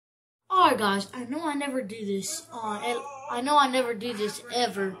Alright guys, I know I never do this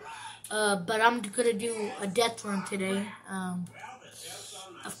ever, but I'm gonna do a death run today.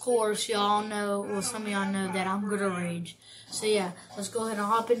 Of course, y'all know, well, some of y'all know that I'm good at rage. So yeah, let's go ahead and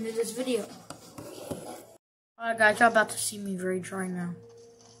hop into this video. Alright guys, y'all about to see me rage right now.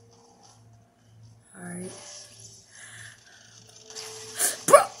 Alright.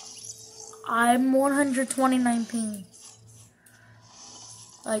 Bro! I'm 129 ping.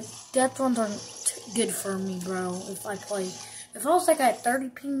 Like, death runs aren't good for me, bro. If I was like at 30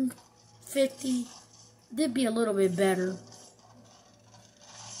 ping, 50, it'd be a little bit better.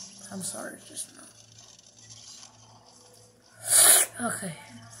 I'm sorry, just now. Okay.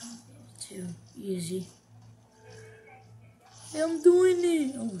 Too easy. Yeah, I'm doing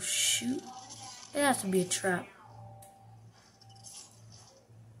it. Oh, shoot. It has to be a trap.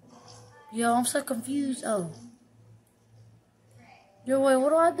 Yo, I'm so confused. Oh. Yo, wait, what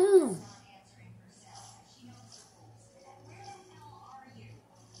do I do?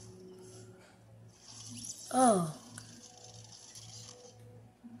 Oh.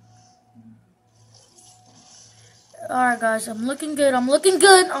 Alright, guys, I'm looking good. I'm looking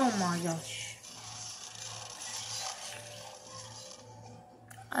good. Oh, my gosh.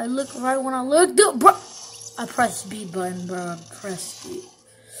 I look right when I look. Bro. I pressed B button, bro. I pressed it.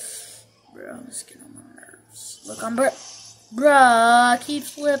 Bro, I'm just getting on my nerves. Look, I'm bruh, I keep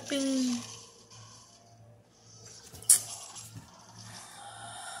slipping.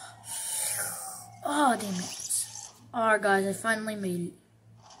 Oh, damn it. Alright, guys, I finally made it.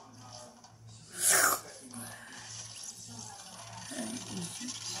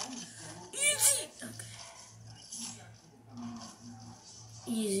 Easy. Okay.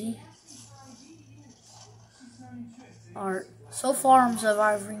 Easy. Alright, so far I'm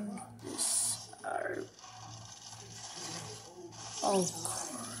surviving this. Alright. Oh,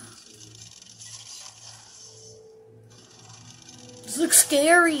 this looks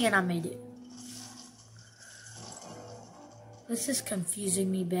scary, and I made it. This is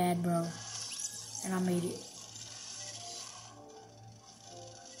confusing me bad, bro. And I made it.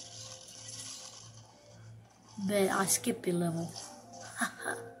 Bet I skipped a level.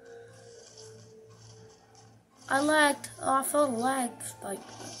 I lagged. Oh, I felt a lag spike.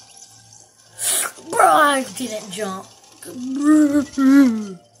 Bro, I didn't jump. Bro,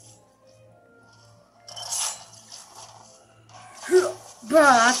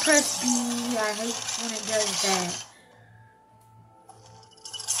 I pressed B. I hate when it does that.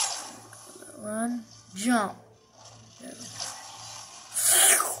 Run, jump.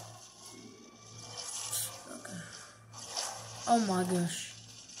 Okay. Oh my gosh.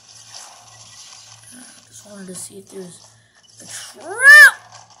 I just wanted to see if there's a trap.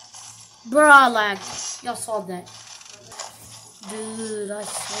 Bro, I lagged. Y'all saw that. Dude, I swear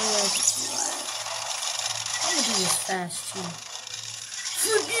I just lagged. I'm gonna do this fast too.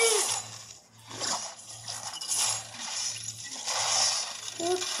 Forget.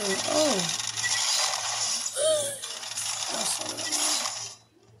 What the? Oh.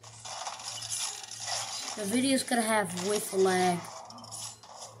 The video's gonna have with lag.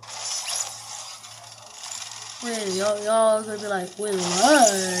 Wait, y'all are gonna be like, with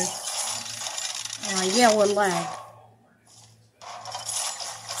lag? I'm like, yeah, with lag.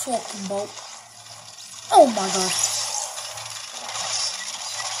 Talking about. Oh my gosh.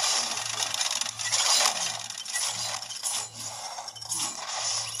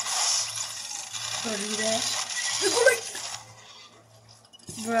 Go do that.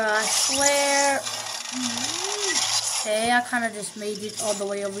 Bruh, I swear. Okay, I kind of just made it all the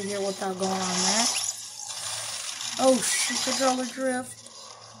way over here without going on that. Oh shoot, controller drift.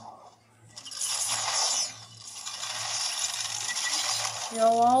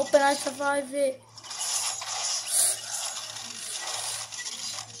 Yo, I hope I survive it.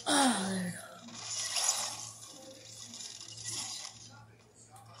 Oh, there we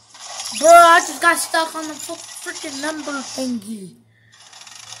go. Bro, I just got stuck on the freaking number thingy.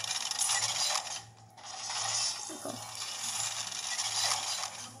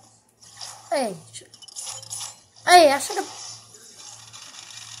 Hey, I should have.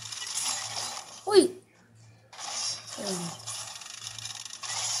 Wait.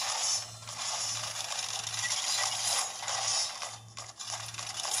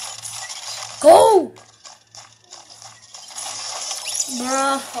 Go!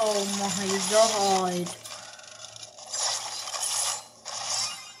 Bruh, oh my god.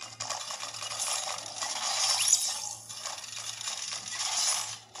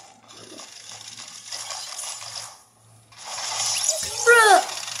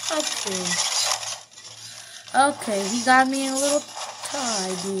 Okay, he got me in a little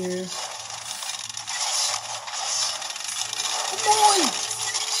tie here.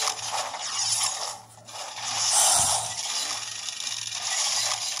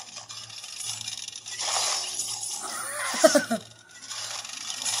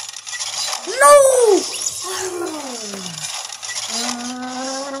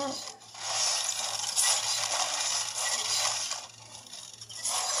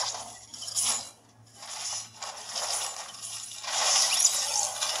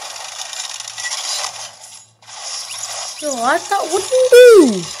 Yo, I thought, what do you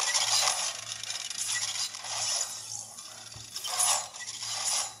do?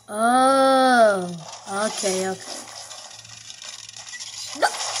 Oh, okay. No, no.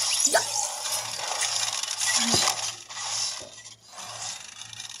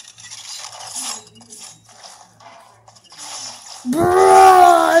 Bro,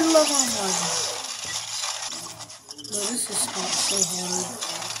 I love my body. Bro, this is so hard.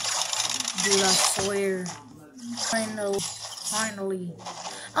 Dude, I swear. Finally.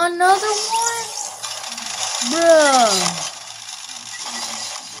 Another one? Bruh.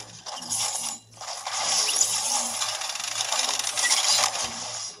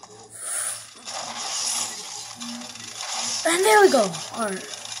 And there we go. Alright.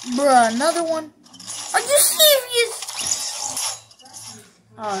 Bruh, another one? Are you serious?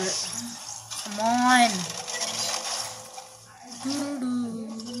 Alright. Come on.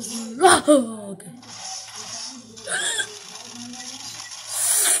 Oh, okay.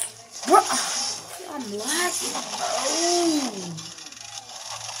 Bruh, I'm lagging. Oh.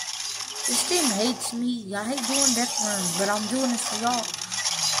 This game hates me. I hate doing death runs, but I'm doing this for y'all.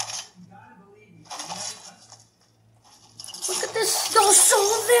 Look at this. Y'all saw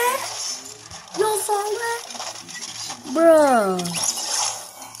that? Y'all saw that? Bruh.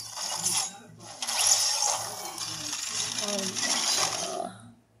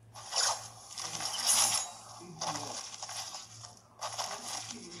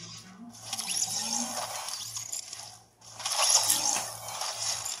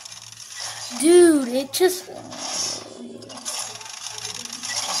 Dude, it just...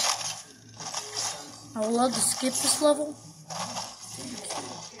 I would love to skip this level.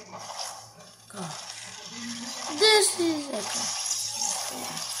 God. This is... Okay.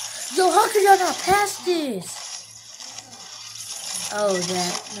 Yo, how could y'all not pass this? Oh,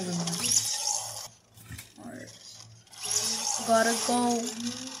 that. Never mind. Alright. Gotta go.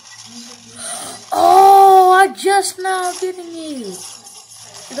 Oh, I just now getting it.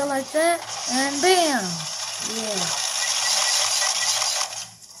 You go like that, and bam. Yeah.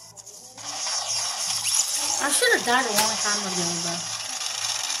 I should have died a long time ago, though.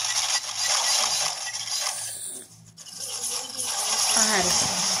 I had it.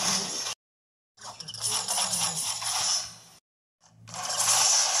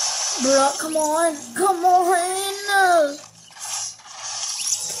 Bro, come on. Come on.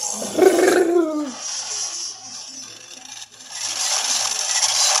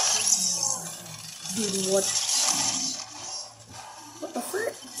 Dude, what? What the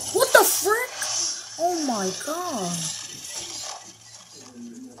frick? What the frick? Oh my god.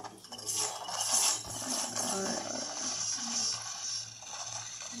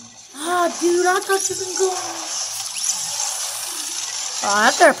 Ah, dude, I thought you could go. Oh,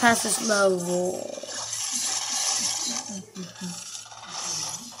 I gotta pass this level.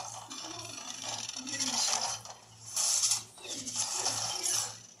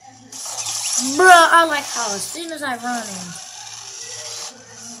 Bruh, I like how as soon as I run in.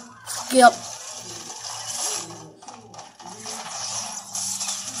 Skip.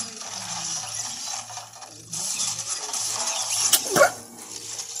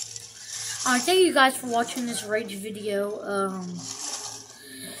 Alright, thank you guys for watching this rage video.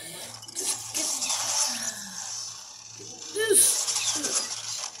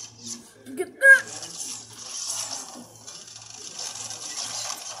 Get that.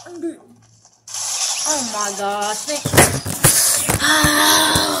 Oh my gosh.